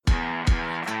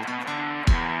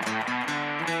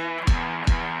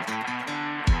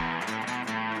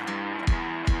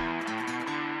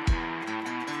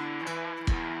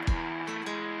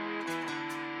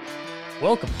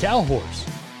Welcome, Cow Horse,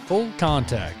 Full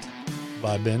Contact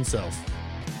by Ben Self,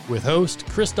 with host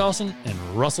Chris Dawson and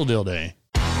Russell Dilday.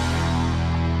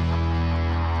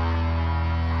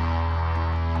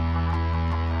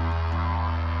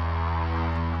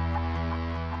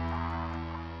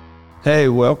 Hey,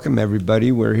 welcome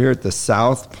everybody. We're here at the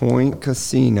South Point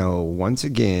Casino once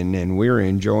again, and we're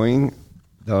enjoying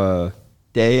the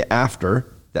day after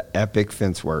the epic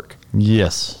fence work.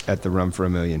 Yes. At the Run for a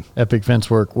Million. Epic fence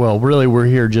work. Well, really, we're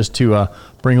here just to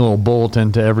bring a little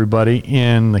bulletin to everybody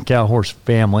in the Cow Horse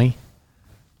family.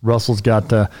 Russell's got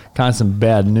kind of some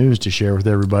bad news to share with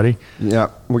everybody. Yeah,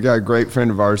 we got a great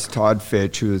friend of ours, Todd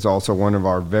Fitch, who is also one of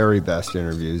our very best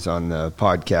interviews on the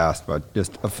podcast, but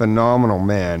just a phenomenal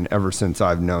man ever since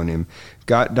I've known him.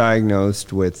 Got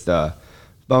diagnosed with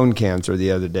bone cancer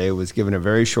the other day, was given a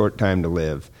very short time to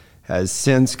live. Has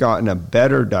since gotten a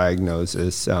better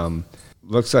diagnosis.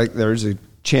 Looks like there's a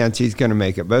chance he's going to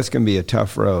make it, but it's going to be a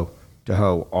tough row to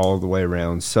hoe all the way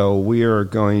around. So we're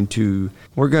going to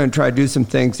try to do some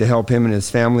things to help him and his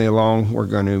family along. We're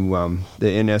going to, the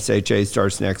NSHA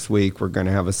starts next week. We're going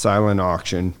to have a silent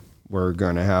auction. We're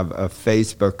going to have a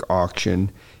Facebook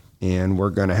auction, and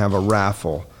we're going to have a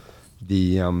raffle.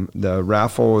 The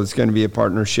raffle is going to be a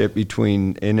partnership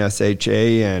between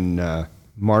NSHA and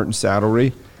Martin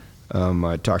Saddlery.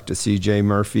 I talked to CJ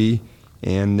Murphy,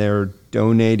 and they're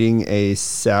donating a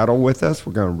saddle with us.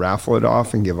 We're going to raffle it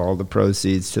off and give all the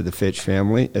proceeds to the Fitch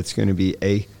family. It's going to be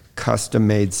a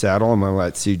custom-made saddle. I'm going to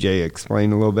let CJ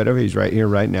explain a little bit of it. He's right here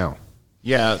right now.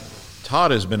 Yeah,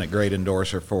 Todd has been a great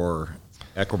endorser for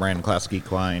Equibrand Classic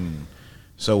Equine.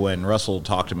 So when Russell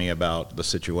talked to me about the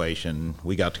situation,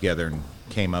 we got together and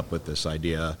came up with this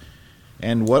idea.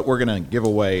 And what we're going to give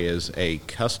away is a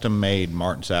custom-made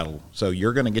Martin saddle. So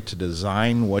you're going to get to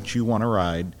design what you want to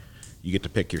ride. You get to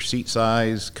pick your seat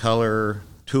size, color,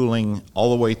 tooling, all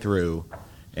the way through,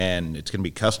 and it's going to be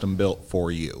custom built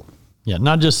for you. Yeah,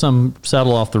 not just some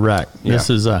saddle off the rack. Yeah. This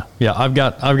is I've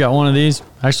got one of these.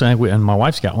 Actually, I think and my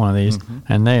wife's got one of these,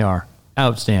 and they are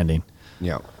outstanding.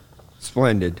 Yeah,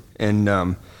 splendid.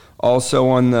 And also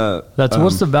on the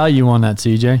What's the value on that,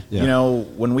 CJ? Yeah. You know,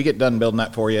 when we get done building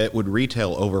that for you, it would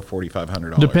retail over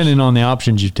 $4,500. Depending on the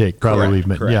options you take, probably.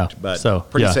 Correct. Yeah, but so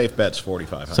pretty safe bet's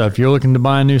 $4,500. So if you're looking to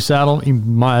buy a new saddle, you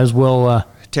might as well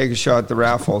take a shot at the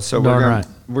raffle. So Darn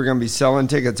we're going to be selling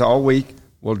tickets all week.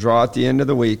 We'll draw at the end of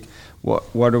the week.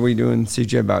 What are we doing,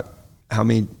 CJ, about how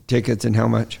many tickets and how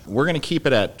much? We're going to keep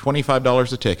it at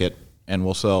 $25 a ticket, and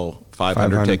we'll sell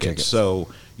 500 tickets. So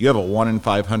you have a 1 in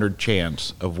 500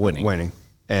 chance of winning.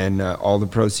 And all the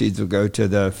proceeds will go to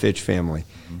the Fitch family.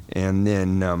 And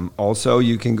then also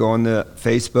you can go on the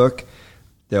Facebook.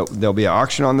 There'll be an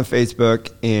auction on the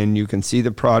Facebook, and you can see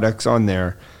the products on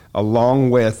there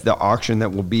along with the auction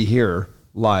that will be here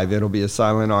live. It'll be a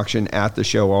silent auction at the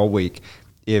show all week.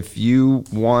 If you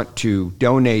want to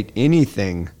donate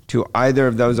anything to either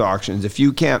of those auctions, if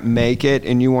you can't make it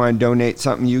and you want to donate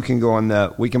something, you can go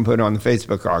we can put it on the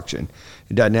Facebook auction.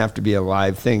 It doesn't have to be a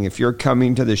live thing. If you're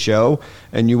coming to the show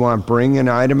and you want to bring an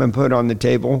item and put it on the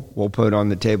table, we'll put it on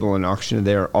the table and auction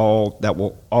there. That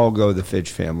will all go to the Fitch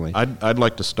family. I'd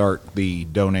like to start the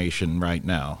donation right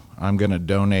now. I'm going to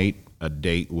donate a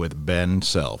date with Ben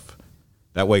Self.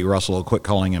 That way Russell will quit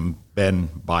calling him Ben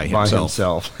by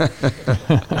himself.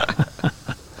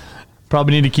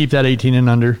 Probably need to keep that 18 and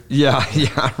under. Yeah,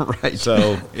 right.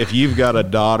 So if you've got a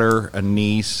daughter, a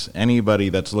niece, anybody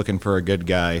that's looking for a good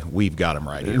guy, we've got him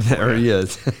right here. There he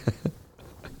is.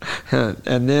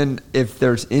 And then if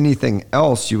there's anything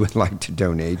else you would like to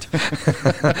donate.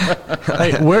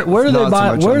 Hey, where do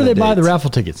they buy the raffle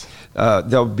tickets?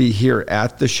 They'll be here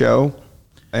at the show,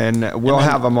 and we'll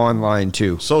have them online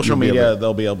too. Social media,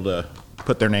 they'll be able to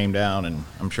put their name down, and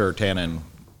I'm sure Tana and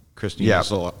Christine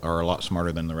are a lot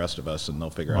smarter than the rest of us, and they'll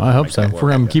figure out. I hope so. If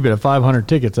we're going to keep it at 500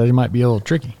 tickets, that might be a little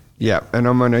tricky. Yeah, and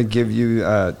I'm going to give you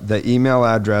the email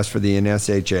address for the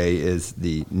NSHA is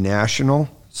the National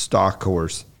Stock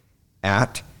Horse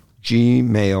at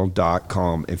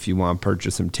gmail.com. If you want to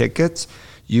purchase some tickets,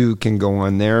 you can go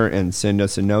on there and send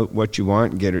us a note what you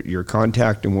want, get your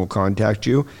contact, and we'll contact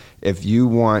you. If you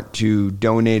want to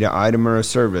donate an item or a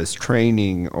service,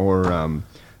 training or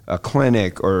a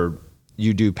clinic, or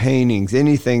you do paintings,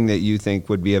 anything that you think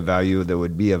would be of value, that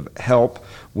would be of help,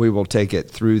 we will take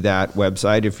it through that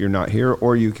website if you're not here,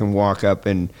 or you can walk up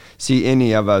and see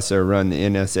any of us that run the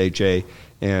NSHA,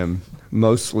 and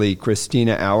mostly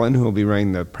Christina Allen, who will be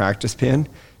running the practice pen.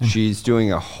 She's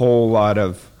doing a whole lot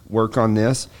of work on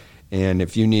this, and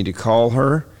if you need to call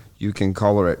her, you can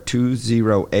call her at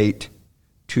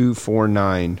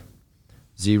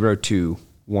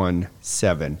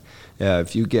 208-249-0217.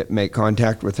 If you make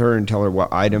contact with her and tell her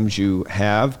what items you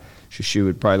have, she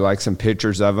would probably like some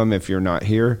pictures of them. If you're not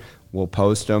here, we'll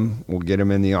post them. We'll get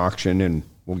them in the auction, and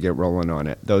we'll get rolling on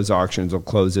it. Those auctions will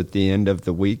close at the end of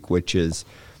the week, which is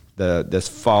this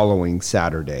following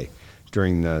Saturday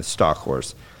during the stock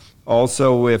horse.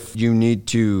 Also, if you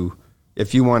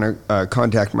want to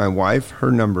contact my wife,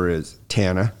 her number is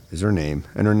Tana, is her name,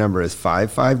 and her number is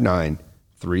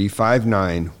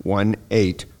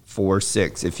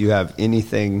 559-359-1846. If you have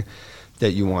anything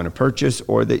that you want to purchase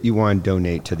or that you want to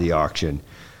donate to the auction.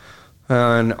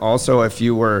 And also, if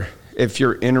you're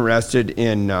interested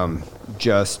in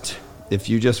if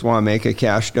you just want to make a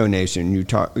cash donation, you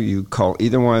call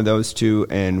either one of those two,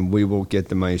 and we will get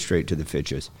the money straight to the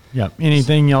Fitches. Yeah,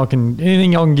 anything y'all can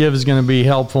give is going to be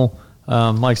helpful.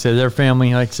 Like I said, their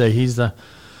family, like I say, he's the,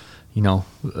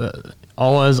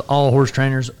 all horse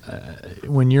trainers,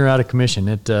 when you're out of commission,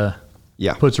 it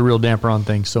puts a real damper on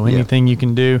things. So anything you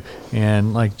can do,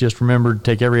 and just remember to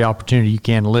take every opportunity you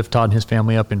can to lift Todd and his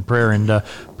family up in prayer, and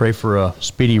pray for a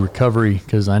speedy recovery,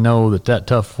 because I know that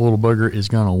tough little booger is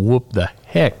going to whoop the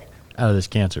heck out of this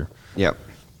cancer. Yep.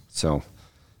 So,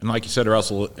 and like you said,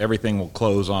 Russell, everything will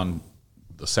close on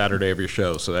the Saturday of your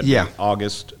show. So that'd be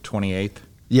August 28th.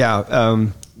 Yeah.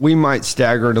 We might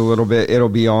stagger it a little bit. It'll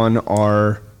be on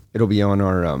our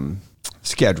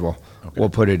schedule. Okay. We'll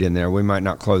put it in there. We might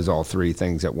not close all three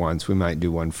things at once. We might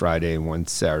do one Friday and one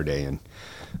Saturday, and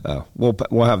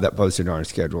we'll have that posted on our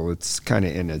schedule. It's kind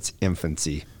of in its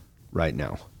infancy right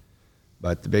now,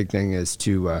 but the big thing is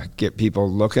to get people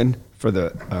looking for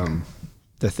the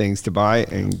things to buy,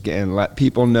 and let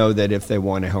people know that if they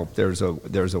want to help, there's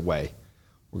a way.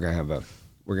 We're gonna have a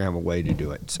way to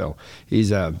do it. So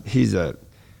this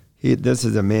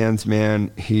is a man's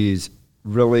man. He's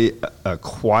really a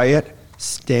quiet,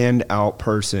 stand-out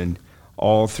person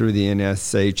all through the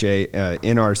NRCHA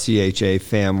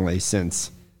family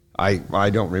since I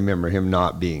don't remember him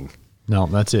not being. No,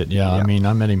 that's it. Yeah. I mean,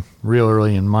 I met him real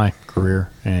early in my career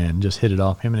and just hit it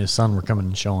off. Him and his son were coming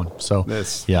and showing. So,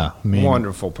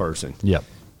 wonderful person. Yep.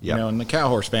 Yep. In the Cow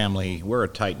Horse family, we're a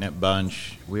tight-knit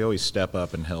bunch. We always step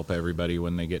up and help everybody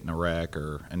when they get in a wreck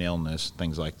or an illness,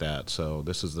 things like that. So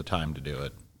this is the time to do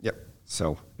it. Yep.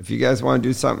 So if you guys want to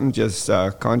do something, just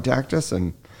contact us,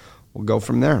 and we'll go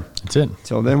from there. That's it.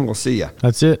 Till then, we'll see you.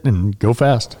 That's it. And go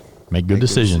fast. Make good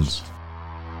decisions.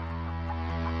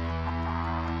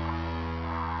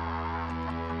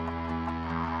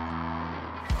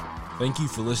 Thank you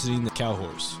for listening to Cow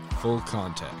Horse Full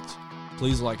Contact.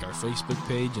 Please like our Facebook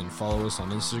page and follow us on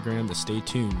Instagram to stay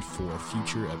tuned for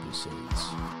future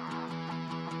episodes.